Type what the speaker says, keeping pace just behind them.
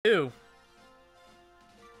Ew.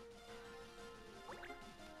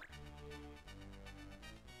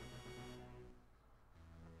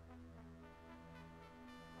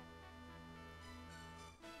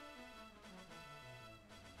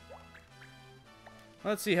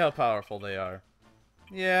 Let's see how powerful they are.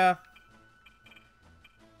 Yeah.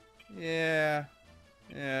 Yeah.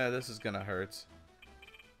 Yeah, this is gonna hurt.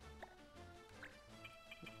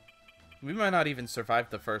 We might not even survive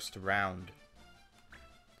the first round.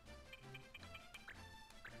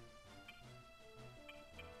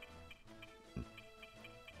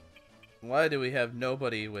 Why do we have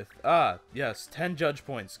nobody with... Ah, yes, 10 judge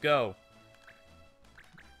points, go!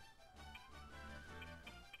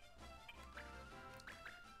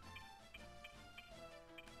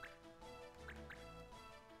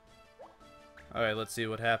 Alright, let's see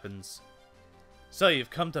what happens. So,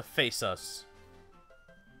 you've come to face us.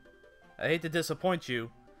 I hate to disappoint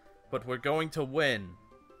you, but we're going to win.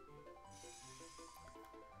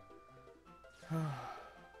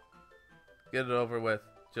 Get it over with.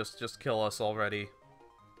 Just kill us already.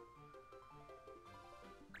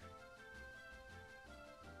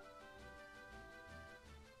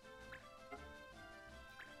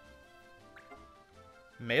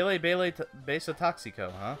 Melee Besa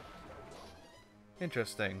Toxico, huh?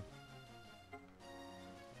 Interesting.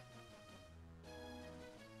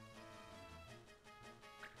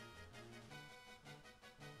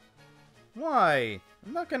 Why?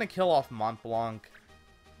 I'm not gonna kill off Mont Blanc.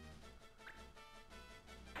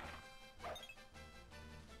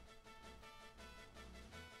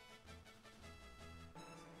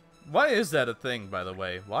 Why is that a thing, by the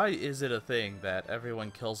way? Why is it a thing that everyone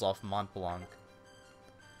kills off Mont Blanc?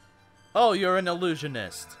 Oh, you're an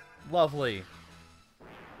illusionist. Lovely.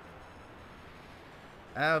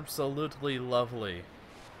 Absolutely lovely.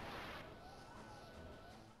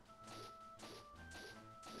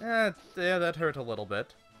 Yeah, that hurt a little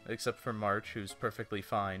bit. Except for March, who's perfectly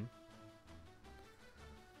fine.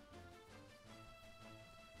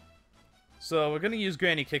 So, we're gonna use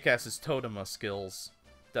Granny Kickass's Totema skills.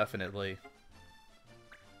 Definitely.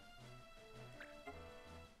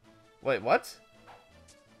 Wait, what?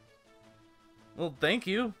 Well, thank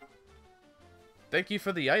you. Thank you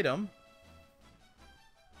for the item.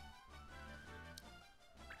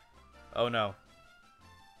 Oh no.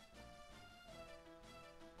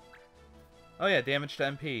 Oh yeah, damage to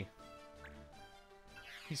MP.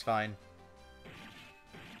 He's fine.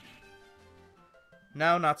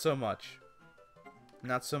 Now, not so much.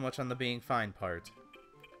 Not so much on the being fine part.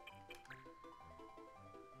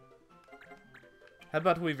 How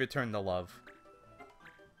about we return the love?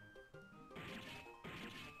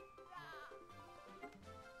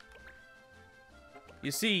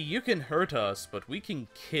 You see, you can hurt us, but we can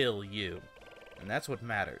kill you. And that's what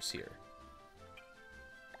matters here.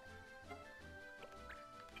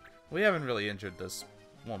 We haven't really injured this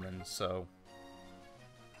woman, so...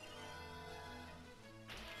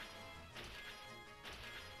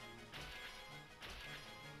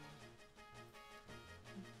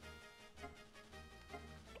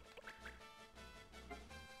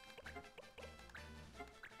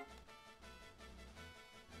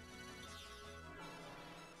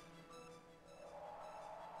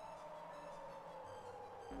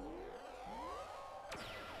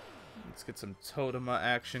 Let's get some Totema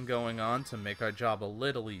action going on to make our job a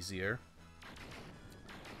little easier.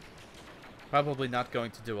 Probably not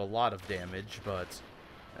going to do a lot of damage, but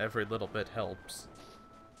every little bit helps.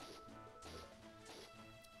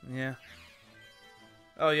 Yeah.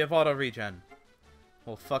 Oh, you have auto regen.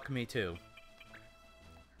 Well, fuck me too.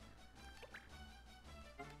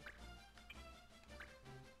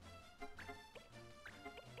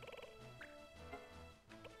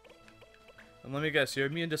 And let me guess, you're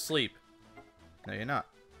immune to sleep. No, you're not.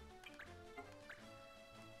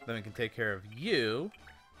 Then we can take care of you,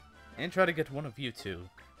 and try to get one of you two.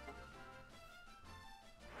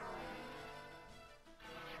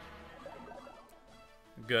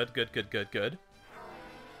 Good, good, good, good, good.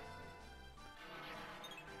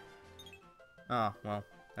 Oh, well,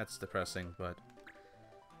 that's depressing, but...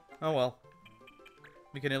 Oh well.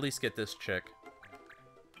 We can at least get this chick.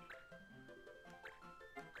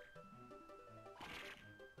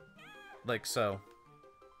 Like so.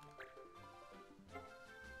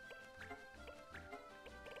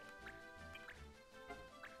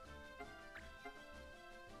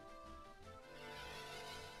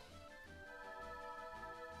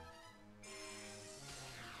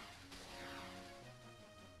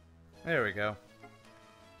 There we go.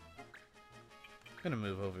 Gonna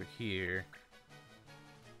move over here.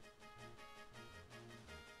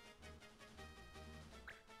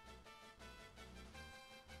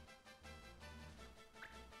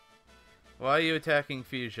 Why are you attacking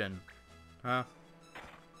Fusion? Huh?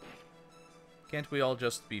 Can't we all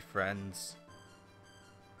just be friends?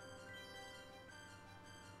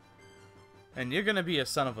 And you're gonna be a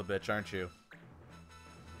son of a bitch, aren't you?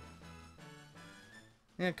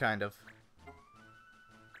 Yeah, kind of.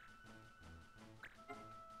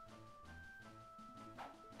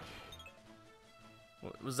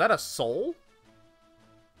 Was that a soul?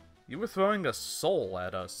 You were throwing a soul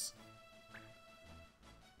at us.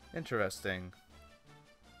 Interesting.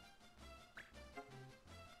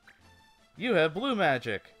 You have blue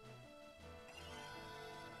magic.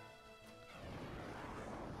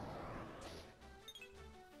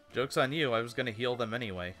 Joke's on you, I was gonna heal them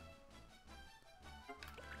anyway.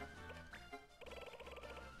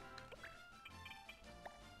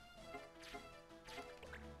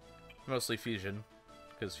 Mostly Fusion,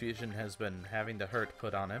 because Fusion has been having the hurt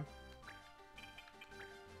put on him.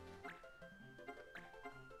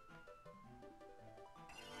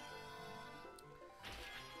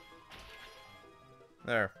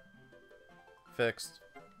 There. Fixed.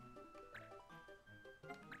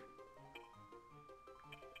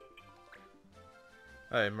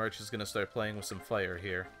 Alright, Merch is gonna start playing with some fire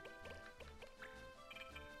here.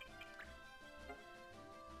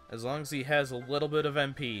 As long as he has a little bit of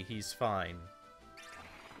MP, he's fine.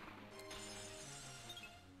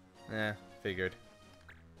 Eh, figured.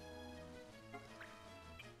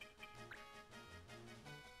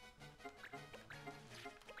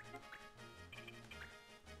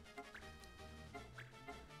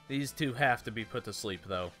 These two have to be put to sleep,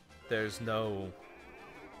 though. There's no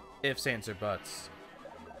ifs, ands, or buts.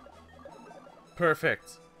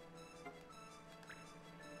 Perfect.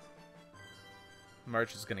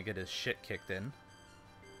 March is gonna get his shit kicked in.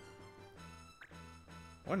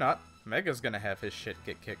 Or not. Mega's gonna have his shit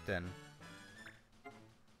get kicked in.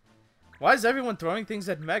 Why is everyone throwing things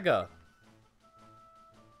at Mega?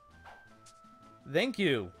 Thank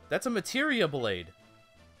you. That's a Materia Blade.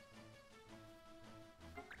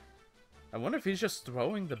 I wonder if he's just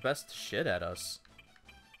throwing the best shit at us.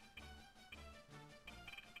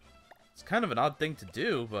 It's kind of an odd thing to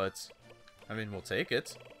do, but... I mean, we'll take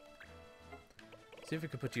it. See if we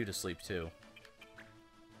can put you to sleep, too.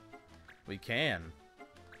 We can.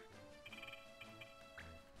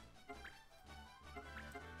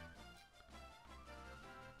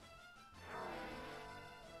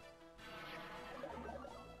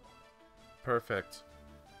 Perfect.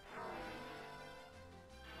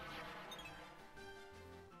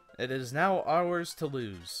 It is now ours to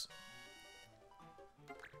lose.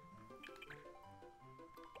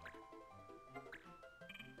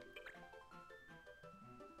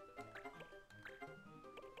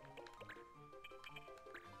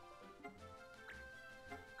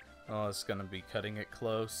 Oh, it's gonna be cutting it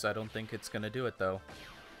close. I don't think it's gonna do it, though.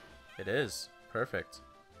 It is. Perfect.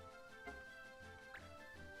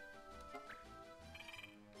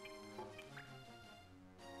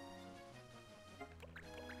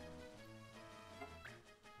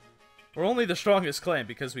 We're only the strongest clan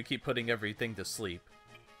because we keep putting everything to sleep.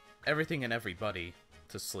 Everything and everybody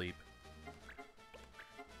to sleep.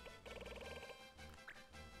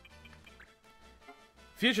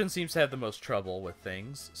 Fusion seems to have the most trouble with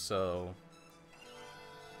things, so...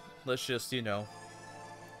 let's just, you know,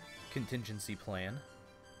 contingency plan.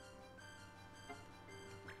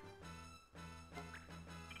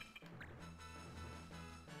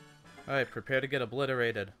 Alright, prepare to get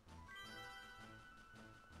obliterated.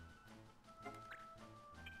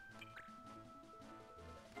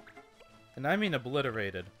 And I mean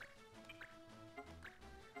obliterated.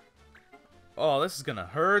 Oh, this is gonna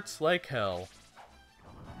hurt like hell.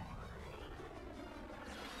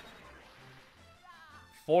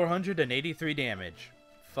 483 damage.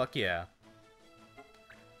 Fuck yeah.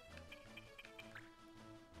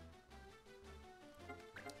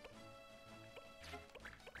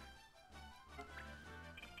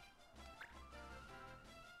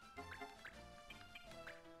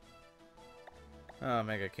 Oh,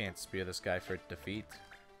 Mega can't spear this guy for defeat.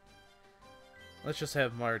 Let's just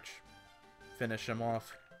have March finish him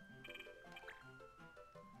off.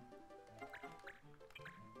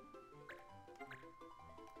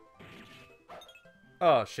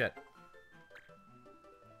 Oh, shit.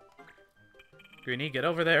 Greenie, get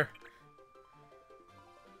over there.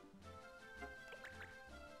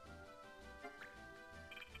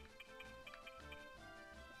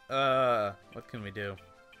 What can we do?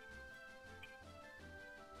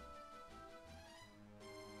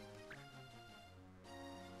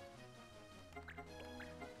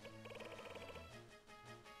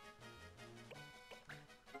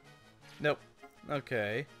 Nope.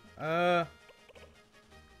 Okay.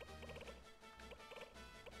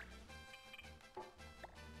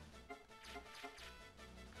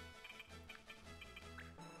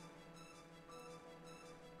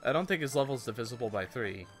 I don't think his level is divisible by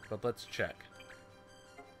 3, but let's check.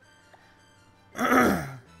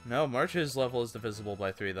 No, March's level is divisible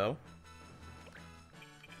by 3, though.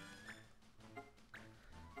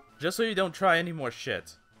 Just so you don't try any more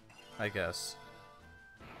shit, I guess.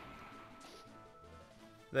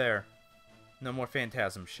 There. No more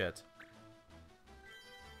Phantasm shit.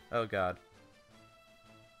 Oh god.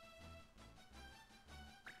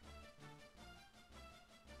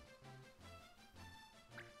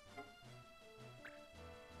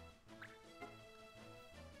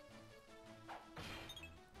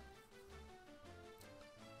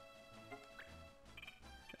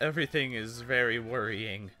 Everything is very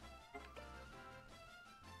worrying.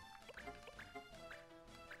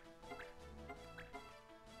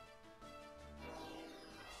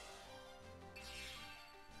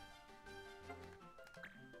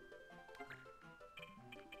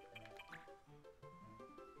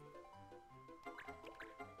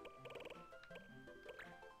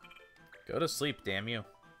 Go to sleep, damn you.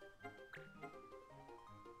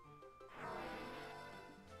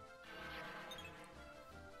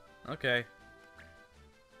 Okay.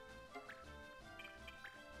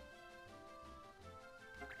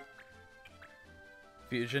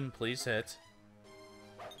 Fusion, please hit.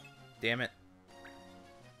 Damn it.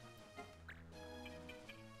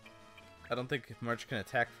 I don't think March can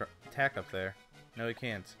attack up there. No, he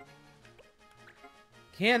can't.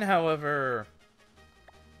 Can, however,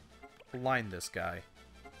 blind this guy.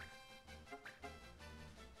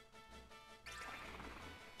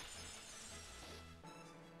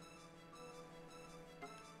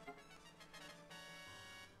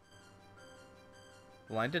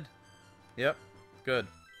 Blinded? Yep. Good.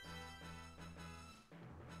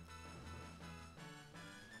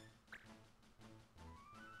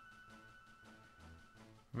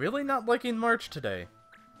 Really not liking March today.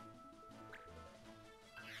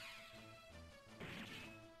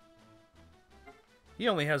 He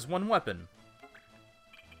only has one weapon.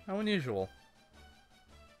 How unusual.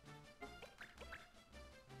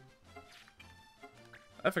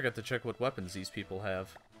 I forgot to check what weapons these people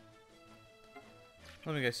have.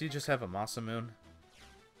 Let me guess, you just have a Masamune?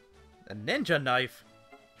 A ninja knife?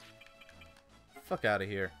 Fuck out of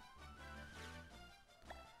here.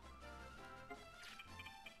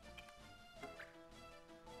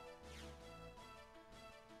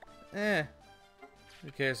 Eh.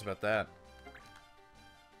 Who cares about that?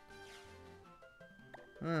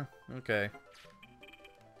 Okay.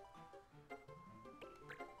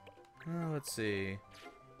 Let's see.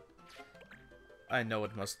 I know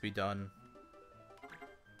what must be done.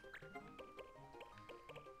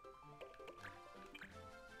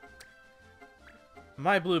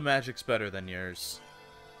 My blue magic's better than yours.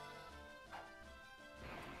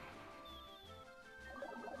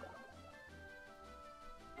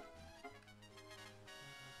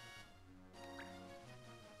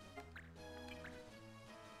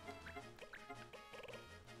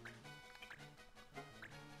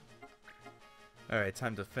 Alright,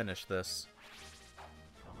 time to finish this.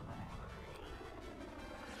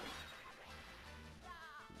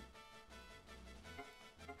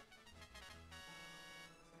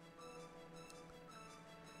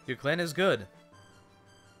 Your clan is good.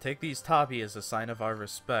 Take these tabi as a sign of our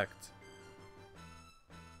respect.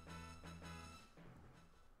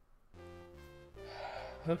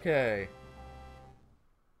 Okay.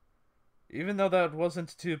 Even though that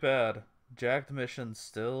wasn't too bad, jacked missions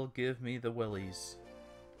still give me the willies.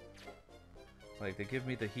 Like, they give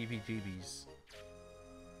me the heebie-jeebies.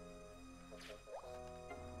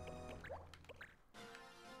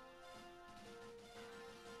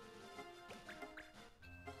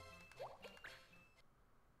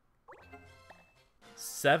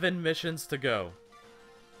 Seven missions to go.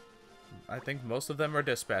 I think most of them are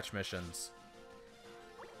dispatch missions.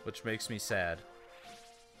 Which makes me sad.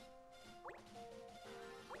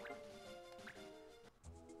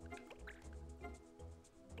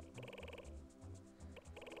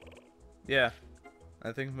 Yeah.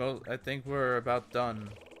 I think we're about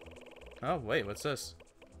done. Oh, wait, what's this?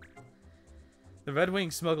 The Red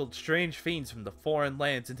Wings smuggled strange fiends from the foreign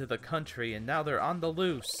lands into the country, and now they're on the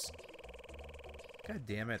loose. God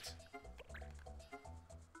damn it.